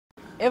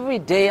Every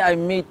day I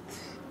meet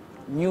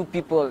new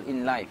people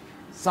in life.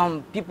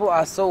 Some people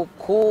are so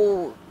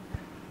cool,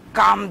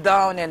 calm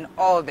down and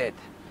all that.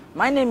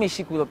 My name is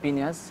Shikulo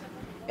Pinehas,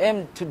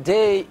 and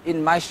today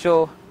in my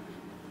show,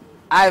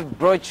 I've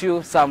brought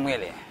you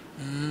Samuele.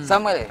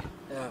 Samuele,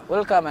 Yeah.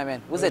 welcome, my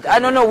man. Who's it? I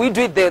don't know. We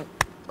do it.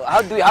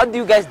 How do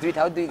you guys do it?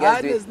 How do you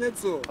guys do it? Not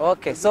so.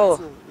 Okay, so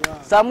Yeah.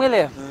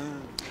 Samuele,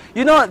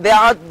 you know there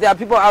are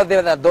people out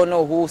there that don't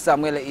know who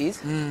Samuele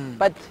is,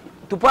 but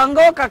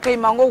tupango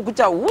kakaimango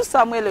kucha who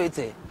Samuele is.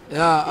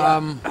 Yeah.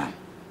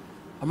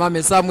 I'm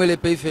Samuele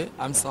Peife.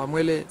 I'm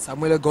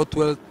Samuele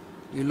Gotwell.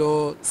 You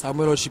know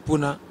Samuel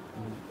Shipuna.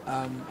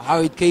 How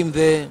it came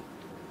there.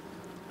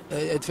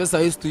 At first,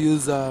 I used to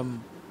use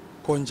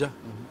Qondja.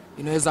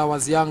 You know, as I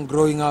was young,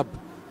 growing up,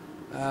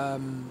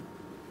 trying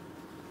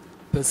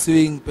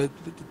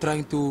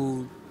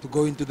to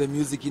go into the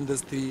music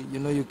industry. You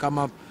know, you come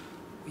up,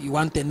 you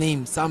want a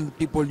name. Some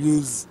people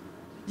use,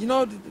 you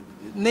know,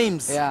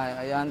 names. Yeah,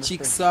 I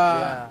understand.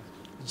 Chiksa,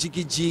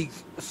 Jiki Jig,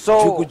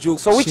 So which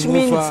Shimufa.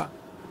 means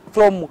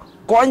from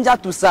Qondja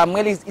to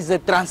Samuel is a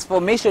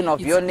transformation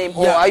of your name,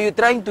 or are you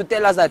trying to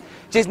tell us that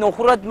just no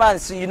man,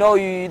 you know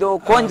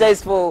Qondja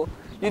is for,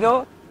 you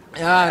know?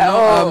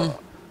 Yeah,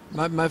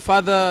 no, my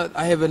father,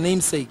 I have a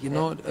namesake, you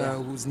know,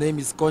 whose name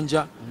is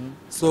Qondja.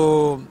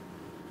 So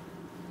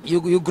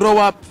you grow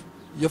up,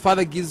 your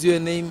father gives you a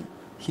name,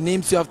 he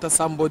names you after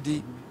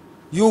somebody.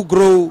 You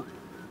grow,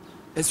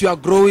 as you are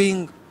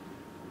growing,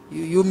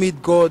 you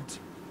meet God.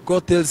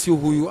 God tells you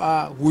who you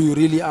are, who you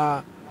really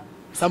are.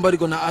 Somebody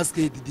gonna ask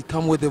you, did he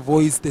come with a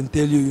voice and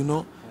tell you, you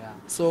know? Yeah.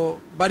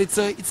 So, but it's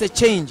a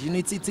change, you know.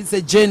 It's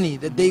a journey.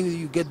 The day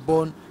you get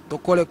born,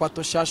 tokole kwa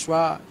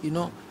toshashwa, you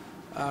know.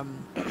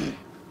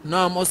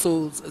 Now I'm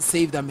also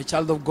saved. I'm a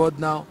child of God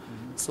now.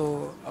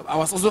 So I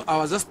was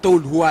just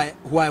told who I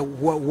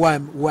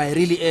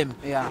really am.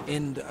 Yeah.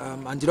 And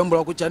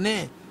Anjirombo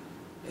Kuchane,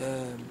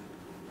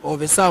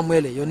 of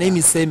Samuel, your name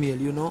is Samuel,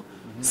 you know.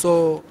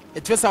 So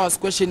at first I was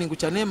questioning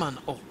Kuchane, man.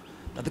 Oh,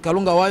 that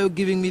Kalunga, why are you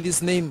giving me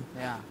this name?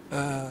 Yeah.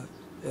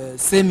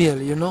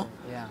 Samuel, you know.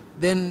 Yeah.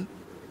 Then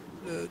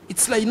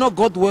it's like, you know,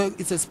 God work.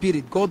 It's a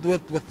spirit. God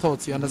worked with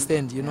thoughts. You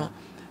understand, you know.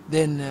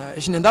 Then I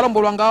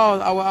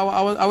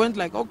went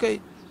like,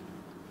 okay.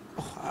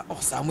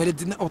 Samuel,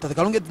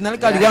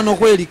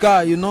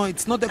 you know,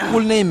 it's not a cool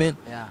name, man.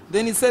 Yeah.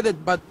 Then he said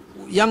that, but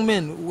young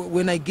man,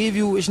 when I gave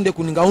you,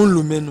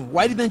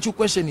 why didn't you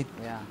question it?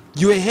 Yeah.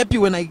 You were happy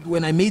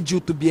when I made you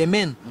to be a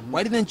man.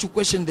 Why didn't you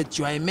question that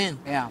you are a man?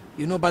 Yeah.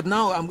 You know, but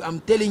now I'm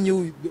telling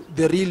you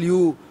the real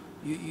you.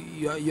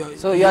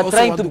 So you are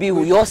trying to be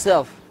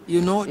yourself.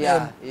 You know.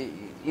 Yeah.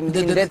 In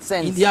that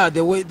sense.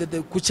 The way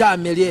the Kucha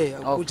Amelie,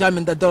 Kucha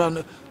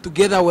Mendadoran,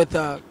 together with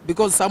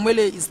because Samuel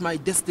is my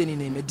destiny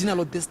name, a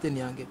dinalo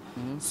destiny.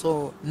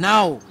 So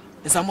now,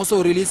 as I'm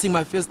also releasing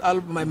my first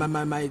album,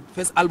 my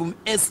first album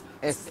as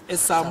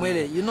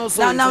Samuel. You know.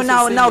 So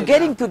now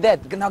getting to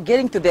that.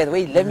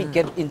 Wait, let me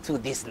get into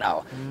this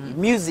now.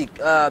 Music.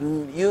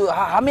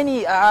 How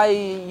many?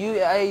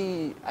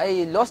 I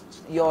lost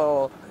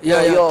your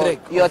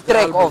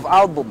track of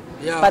album.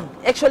 Yeah. But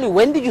actually,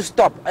 when did you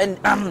stop? And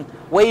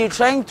were you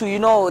trying to, you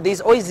know,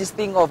 there's always this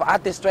thing of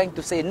artists trying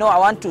to say, no, I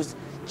want to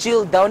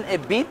chill down a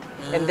bit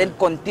and then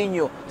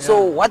continue.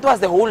 So what was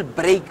the whole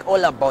break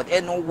all about?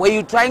 And were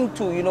you trying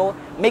to, you know,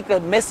 make a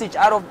message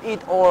out of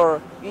it,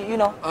 or, you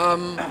know?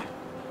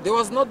 There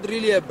was not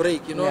really a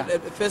break, you know. Yeah.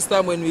 The first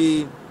time when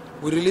we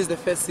released the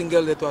first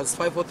single, that was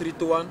 5, 4, 3,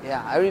 2, 1.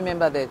 Yeah, I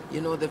remember that. You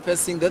know, the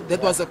first single,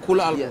 that was a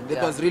cool album. Yeah,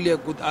 that was really a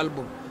good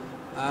album.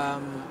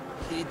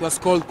 It was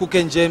called Cook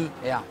and Jam.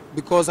 Yeah.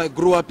 Because I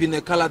grew up in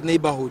a colored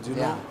neighborhood, you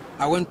know.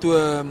 I went to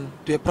a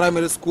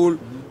primary school.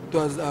 It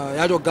was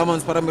Yajo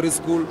Gaman's primary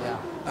school. Yeah.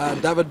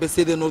 David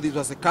Besede knows it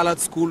was a colored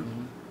school,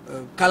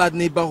 colored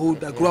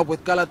neighborhood. I grew up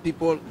with colored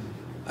people.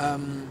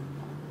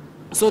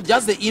 So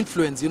just the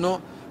influence, you know.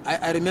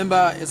 I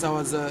remember as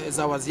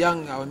I was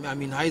young,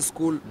 I'm in high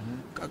school,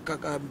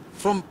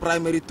 from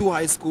primary to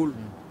high school.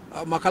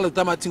 Makala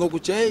tingo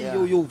kuche,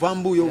 yo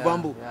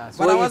vambu.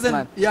 But I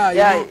wasn't.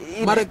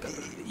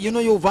 You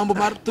know, yo vambu.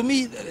 But to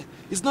me,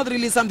 it's not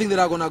really something that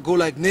I'm gonna go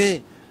like,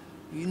 nee.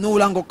 No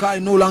longer car,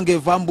 no longer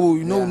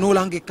vambu, no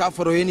longer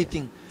cover or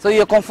anything. So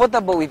you're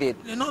comfortable with it?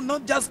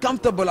 Not just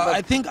comfortable.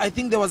 I think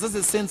there was just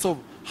a sense of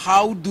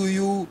how do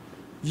you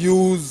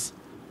use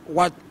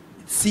what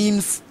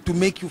seems to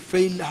make you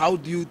fail. How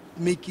do you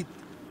make it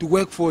to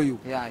work for you?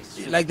 Yeah.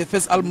 Like the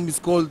first album is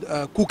called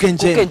Cook and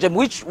Jam. Cook and Jam,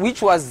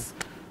 which was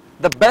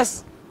the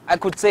best. I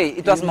could say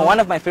it was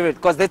one of my favorite,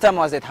 because that time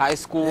I was at high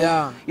school.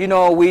 Yeah. You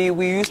know, we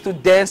used to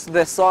dance to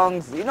the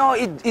songs. You know,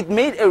 it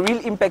made a real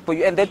impact for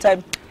you. And that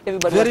time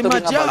everybody was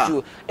talking about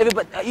you.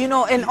 Everybody, you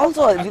know, and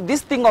also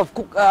this thing of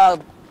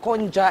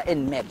Qondja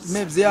and Mebs.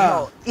 Mebs, you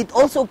know, it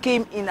also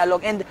came in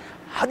along. And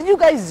how did you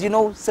guys, you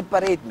know,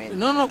 separate, man?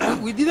 No,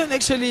 we didn't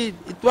actually.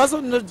 It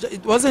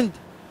wasn't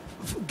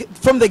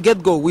from the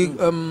get-go. We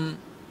in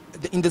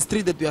the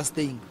street that we are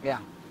staying. Yeah.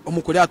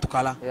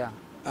 Yeah.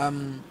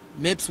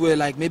 Maps were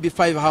like maybe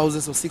 5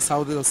 houses or 6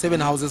 houses or 7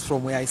 houses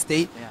from where I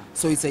stayed. Yeah.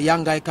 So it's a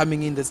young guy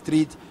coming in the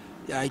street.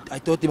 I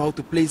taught him how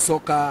to play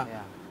soccer.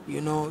 Yeah. You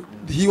know,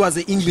 he was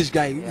an English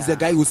guy. He's a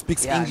guy who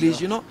speaks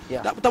English. You know,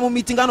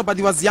 but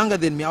he was younger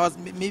than me.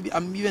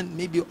 I'm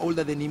maybe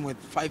older than him with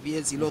 5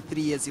 years,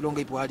 3 years, you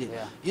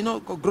know,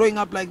 growing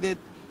up like that.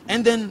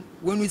 And then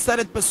when we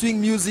started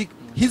pursuing music,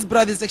 his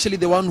brother is actually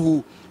the one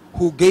who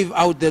gave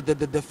out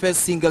the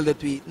first single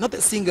that we, not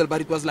a single,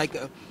 but it was like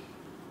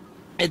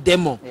a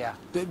demo. Yeah.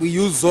 We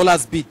used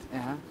Zola's beat.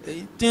 Yeah.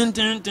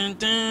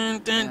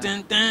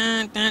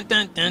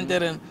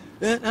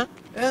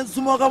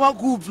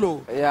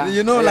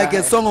 You know, like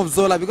a song of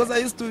Zola, because I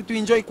used to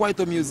enjoy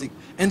Kwaito music.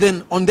 And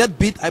then on that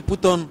beat I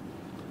put on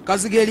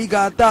Kazigeli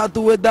gata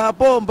tuweda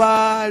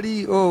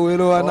pombali oh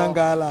welo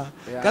anangala.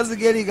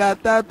 Kazigeli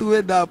gata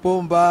tuweda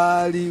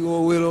pombali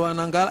oh welo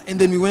anangala. And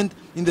then we went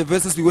in the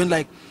verses, we went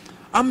like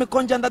ame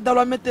Qondja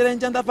ndadalwa metere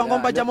njanda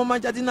fangomba jamo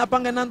manjati na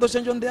pange nando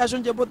shenjo nde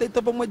ashonje bote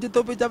itopo mweji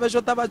topo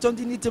chaveshota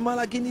bachondi niti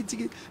malakini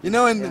tiki. You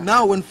know, and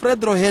now when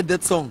Fredro heard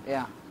that song,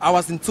 I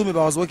was in Tsumeb,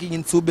 I was working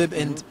in Tsumeb,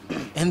 and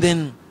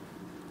then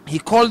he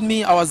called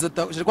me. I was at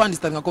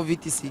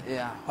VTC.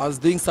 I was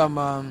doing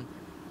some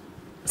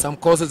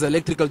courses,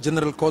 electrical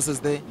general courses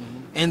there,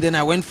 and then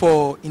I went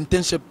for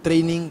internship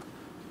training.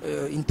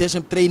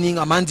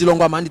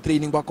 Amandi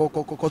training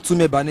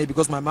Tsumeb,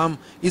 because my mom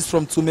is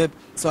from Tsumeb,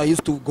 so I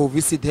used to go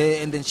visit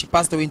her, and then she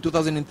passed away in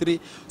 2003.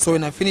 So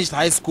when I finished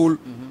high school,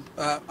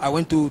 I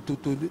went to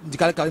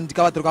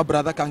Ndikawa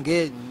brother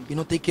Kange, you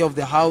know, take care of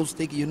the house,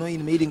 you know,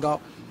 in Medinga.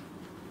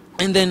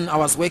 And then I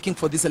was working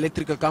for this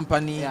electrical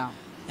company.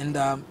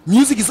 And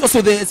music is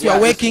also there as we are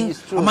working. You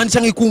know,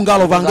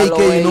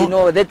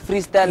 that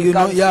freestyle. You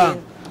know,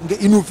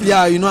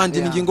 you know,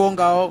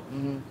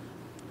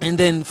 and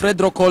then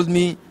Fredro called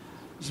me.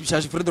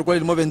 Fredro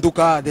called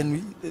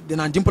me.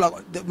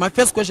 Then my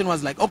first question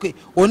was like, okay,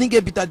 oninge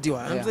bita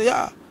diwa. And I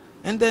said,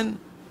 And then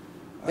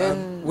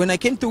when I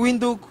came to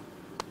Windhoek,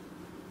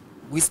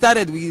 we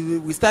started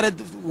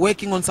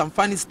working on some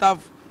funny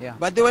stuff.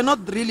 But they were not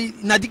really.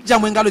 And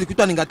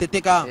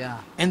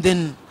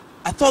then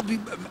I thought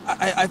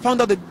I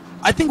found out that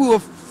I think we were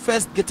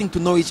first getting to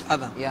know each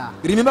other.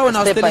 Remember when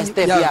I was telling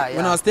you,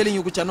 when I was telling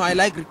you, Kuchano, I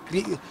like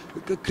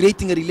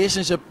creating a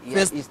relationship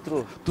first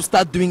to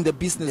start doing the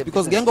business,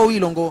 because gengo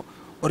wilongo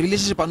or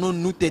relationship are no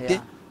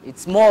nutete.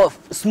 It's more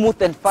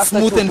smooth and faster.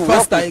 Smooth and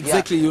faster,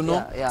 exactly. You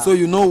know, so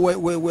you know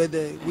where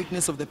the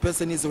weakness of the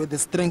person is, where the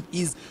strength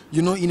is.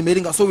 You know, in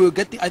Medinga. So we were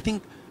getting. I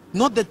think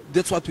not that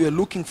that's what we were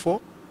looking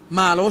for.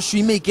 Malo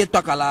shwime ke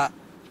takala.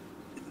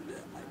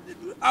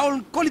 I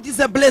will call it, it's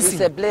a blessing.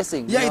 It's a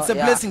blessing. Yeah, it's a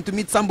blessing to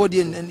meet somebody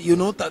and you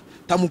know,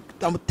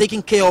 I'm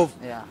taking care of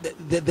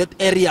that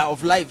area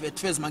of life. At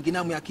first,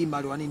 Mangina Muyaki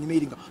Mariwani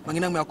Medinga,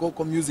 Mangina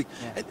Muyako music.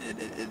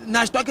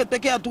 Nash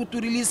take care to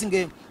releasing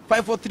a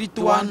 5 4 3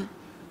 2 1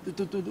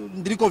 to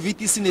Ndriko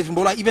VTC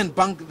Nevimbola, even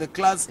bank the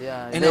class,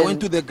 and I went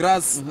to the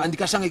grass and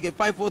Kashanga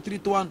 5 4 3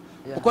 2 1.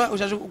 I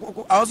was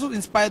also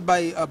inspired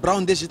by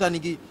Brown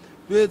Deshitanigi.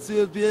 So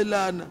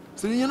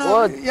you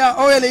know,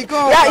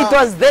 it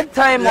was that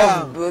time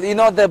of, you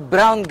know, the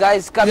brown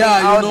guys coming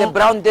out, the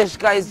brown dash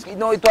guys, you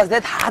know, it was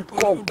that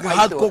hardcore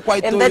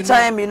Kwaito. And that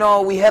time, you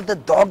know, we had the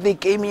dog, they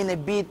came in a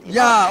bit.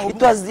 It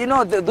was, you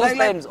know, those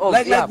times of,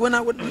 like when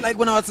I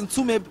was in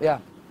Tsumeb,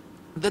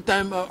 that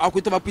time,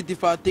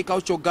 take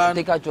out your gun.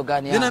 Take out your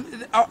gun, Then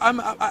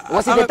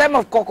was it the time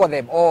of Coco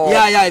them? Or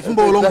it was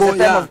the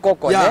time of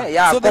Coco,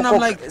 So then I'm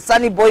like,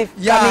 Sunny Boy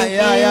coming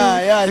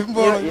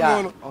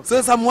in. So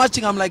as I'm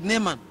watching, I'm like,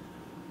 Neman,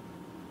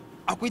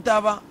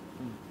 Akuitava,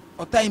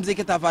 or times they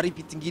get a very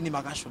pittingini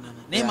magashona.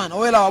 Neman,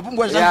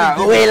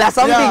 Oela,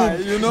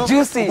 something you know,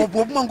 juicy.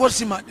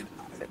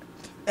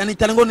 And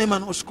Itango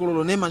Neman,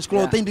 Oshkolo, Neman,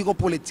 Skolo, Tendigo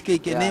Politics,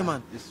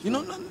 Neman. You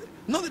know,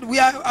 not that we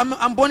are,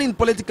 I'm born in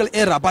political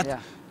era, but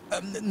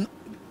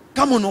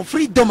come on,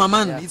 freedom,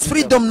 man. It's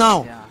freedom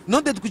now.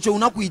 Not that kucho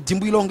unaku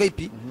idimbuilonga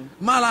ipi.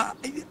 Mala,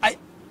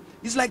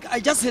 it's like I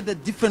just had a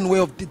different way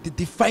of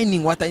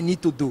defining what I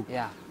need to do.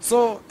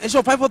 So,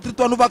 esho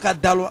 543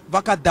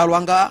 vaka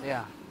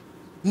dalwanga.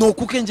 No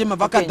cook and jam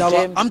vaka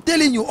dalwa. I'm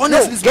telling you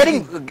honestly.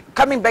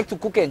 Coming back to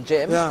cook and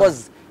jam,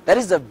 because that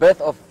is the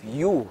birth of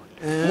you.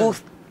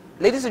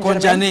 Ladies and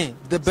gentlemen,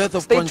 the birth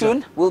of stay Qondja.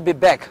 tuned. We'll be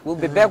back. We'll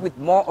be back with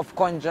more of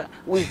Qondja,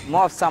 with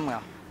more of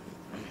Samuel.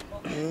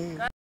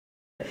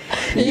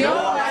 You're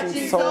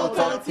watching Soul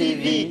Talk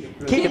TV.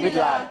 Keep it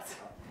locked.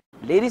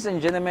 Ladies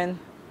and gentlemen,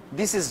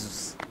 this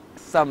is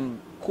some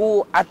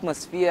cool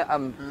atmosphere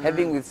I'm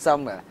having with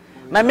Samuel.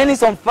 My man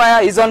is on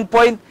fire. He's on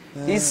point.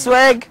 He's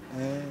swag.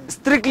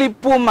 Strictly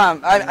Puma.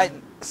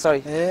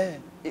 Sorry.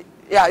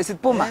 Yeah, is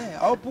it Puma?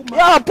 Puma.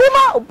 Yeah,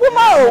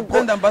 Puma.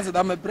 Brand ambassador.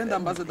 I'm a brand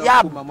ambassador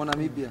of Puma,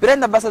 Monamibia.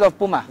 Brand ambassador of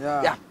Puma.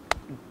 Yeah.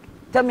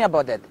 Tell me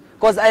about that.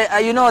 Because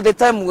you know, the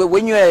time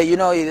when you were, you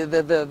know,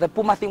 the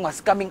Puma thing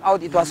was coming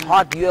out, it was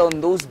hot. You were on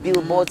those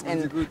billboards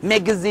and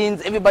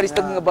magazines. Everybody's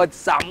talking about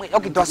Samuel.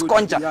 Okay, it was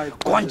Qondja.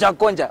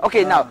 Qondja.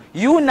 Okay, now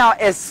you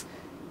as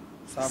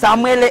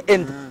Samuel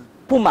and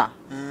Puma.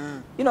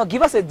 You know,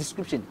 give us a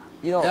description.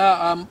 You know.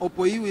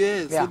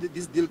 So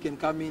this deal can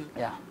come in.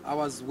 I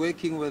was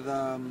working with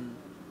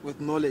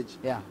knowledge.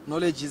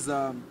 Knowledge is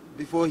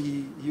before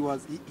he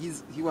was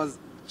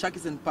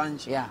Chakis and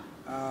Punch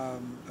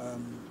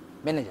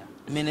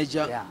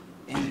manager. Yeah.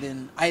 And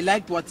then I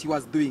liked what he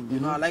was doing. You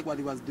know, I liked what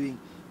he was doing.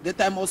 That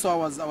time also I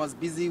was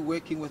busy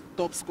working with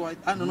Top Squad.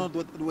 I don't know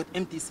with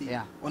MTC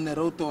on the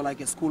road to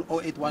like a school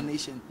 081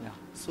 Nation.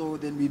 So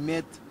then we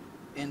met,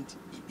 and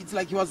it's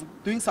like he was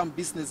doing some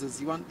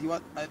businesses.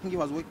 I think he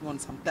was working on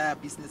some tire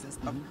business and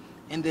stuff.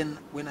 And then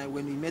when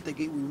we met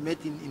again, we met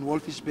in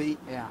Wolfish Bay.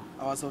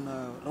 I was on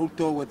a road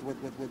tour with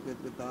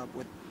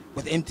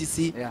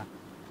MTC.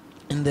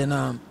 And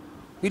then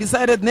we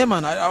decided,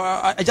 Neyman,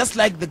 I just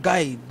like the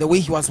guy, the way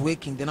he was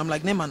working. Then I'm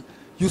like, Neyman,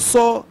 he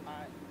saw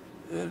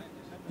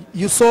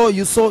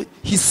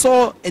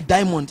a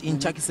diamond in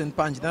Chakis and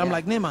Punch. Then I'm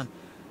like, Neyman,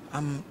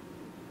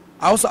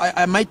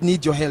 I might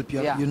need your help.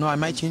 You know, I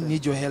might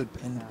need your help.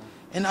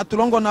 And at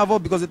Tulongo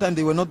Navo, because at the time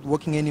they were not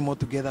working anymore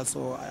together,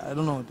 so I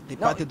don't know, they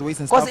parted ways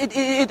and stuff.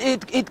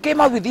 Because it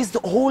came out with this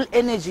whole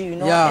energy, you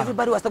know,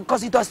 everybody was,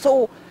 because it was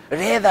so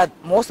rare that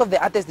most of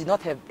the artists did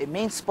not have a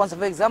main sponsor.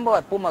 For example,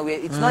 at Puma, where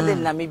it's not a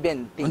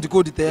Namibian thing.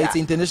 It's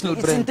international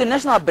brand. It's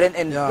international brand,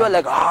 and you're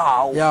like,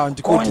 oh,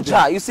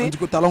 Qondja, you see?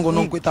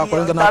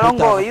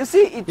 Talongo, you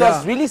see, it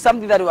was really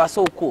something that was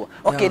so cool.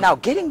 Okay, now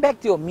getting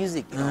back to your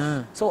music, you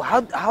know, so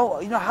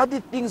how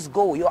did things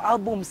go? Your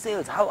album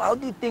sales, how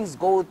did things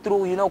go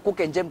through, you know,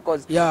 Cook and Jam?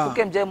 Because Cook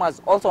and Jam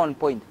was also on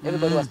point.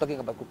 Everybody was talking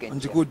about Cook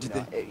and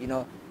Jam. You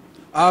know.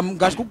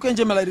 Guys, Cook and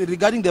Jam,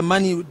 regarding the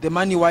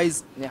money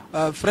wise,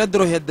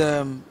 Fredro had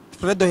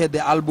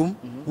the album,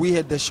 we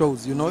had the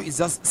shows, you know. It's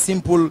just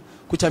simple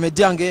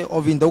kuchamejange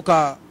of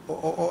indauka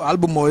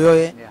album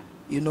moyoe,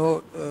 you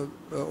know.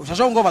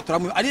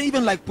 I didn't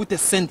even like put a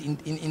cent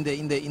in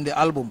the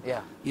album,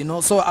 you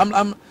know. So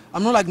I'm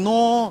not like,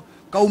 no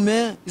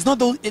kaume, it's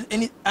not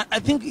any. I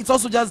think it's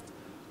also just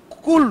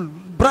cool,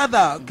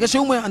 brother.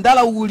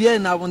 Andala ulie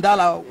na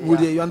andala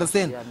ulie, you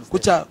understand?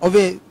 Kucha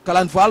ove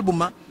kalan for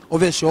album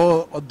over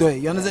show or do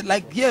you understand?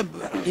 Like, yeah,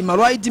 in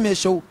my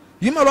show,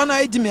 you my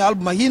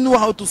album, he knew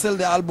how to sell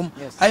the album.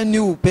 I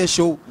knew pay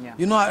show.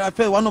 You know, I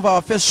felt one of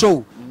our first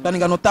show,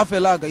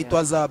 it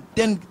was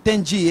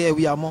 10G here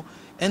we are more.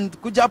 And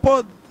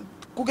Kujapo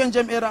Cook and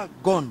Jam era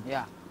gone.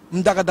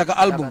 Mdaka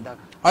album.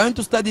 I went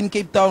to study in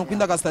Cape Town,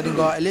 Kundaka studying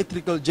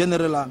electrical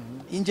general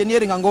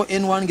engineering and go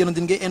N1,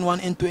 get N1,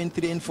 N2,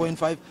 N3, N4,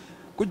 N5.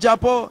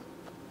 Kujapo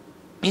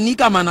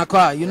inika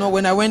manaka, you know,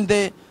 when I went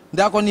there,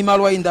 ndako ni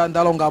malwa in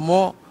Ndalonga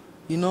more.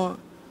 You know,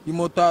 and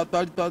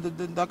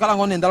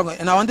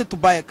I wanted to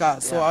buy a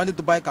car, so I wanted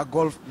to buy a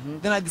Golf.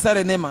 Then I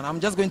decided, Neyman, I'm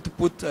just going to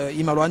put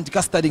Imalwan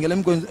studying, let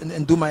me go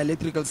and do my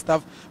electrical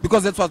stuff,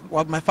 because that's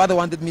what my father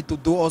wanted me to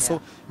do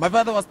also. My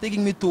father was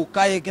taking me to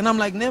kayak, and I'm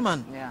like,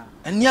 Neyman,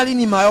 and nearly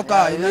in Mayoka.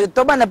 I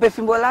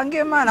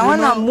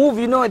want to move,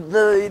 you know,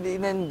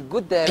 in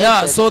good direction.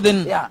 Yeah, so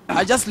then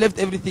I just left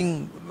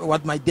everything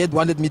what my dad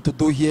wanted me to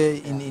do here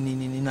in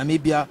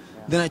Namibia.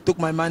 Then I took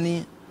my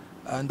money.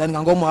 And then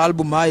album and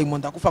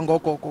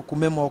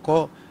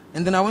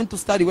then I went to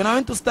study. When I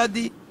went to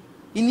study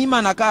in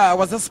Imanaka, I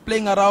was just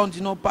playing around,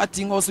 you know,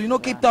 partying also. You know,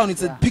 Cape Town,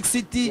 it's a big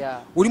city.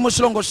 It's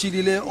up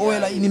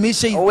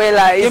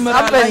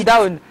and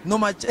down. No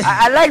much.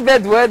 I like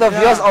that word of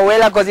yours,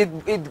 Owela, because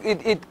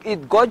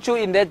it got you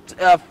in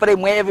that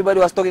frame where everybody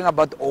was talking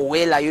about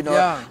Owela, you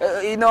know.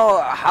 You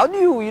know, how do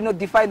you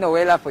define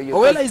Owela for you?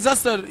 Owela is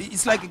just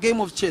it's like a game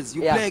of chess.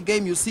 You play a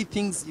game, you see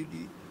things,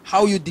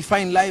 how you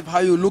define life, how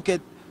you look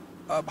at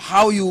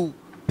how you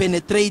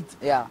penetrate.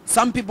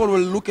 Some people will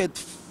look at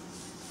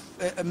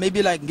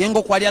maybe like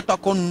Gengo Kwariata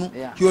Konu,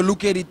 you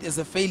look at it as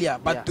a failure,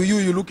 but to you,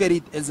 you look at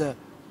it as a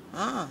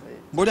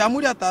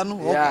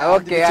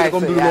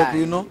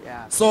you know.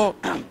 So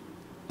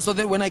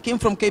then when I came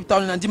from Cape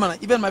Town in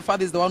Anjimana, even my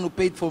father is the one who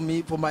paid for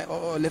me for my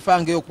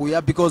Lefange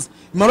Okuya, because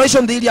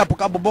Malaysian daily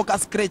apokaboboka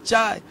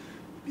scratcher.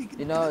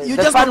 You know, you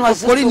just want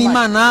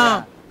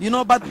to you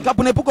know, but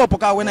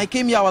when I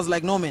came here, I was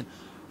like, no man,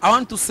 I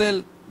want to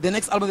sell the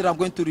next album that I'm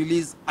going to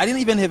release. I didn't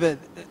even have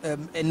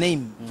a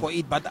name for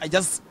it, but I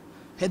just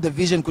had the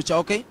vision. Kucha,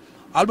 okay,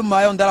 album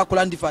my own dala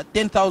kulandi for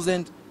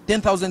 10,000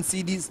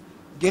 CDs.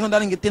 Get on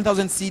that and get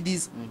 10,000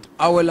 CDs.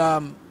 I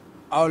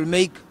will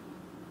make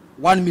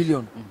 1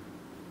 million.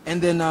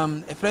 And then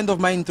a friend of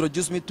mine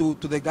introduced me to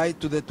the guy,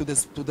 to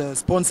the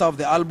sponsor of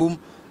the album,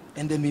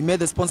 and then we made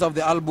the sponsor of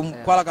the album,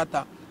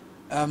 Kwalakata,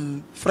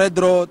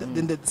 Fredro.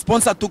 Then the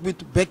sponsor took me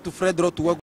back to Fredro to work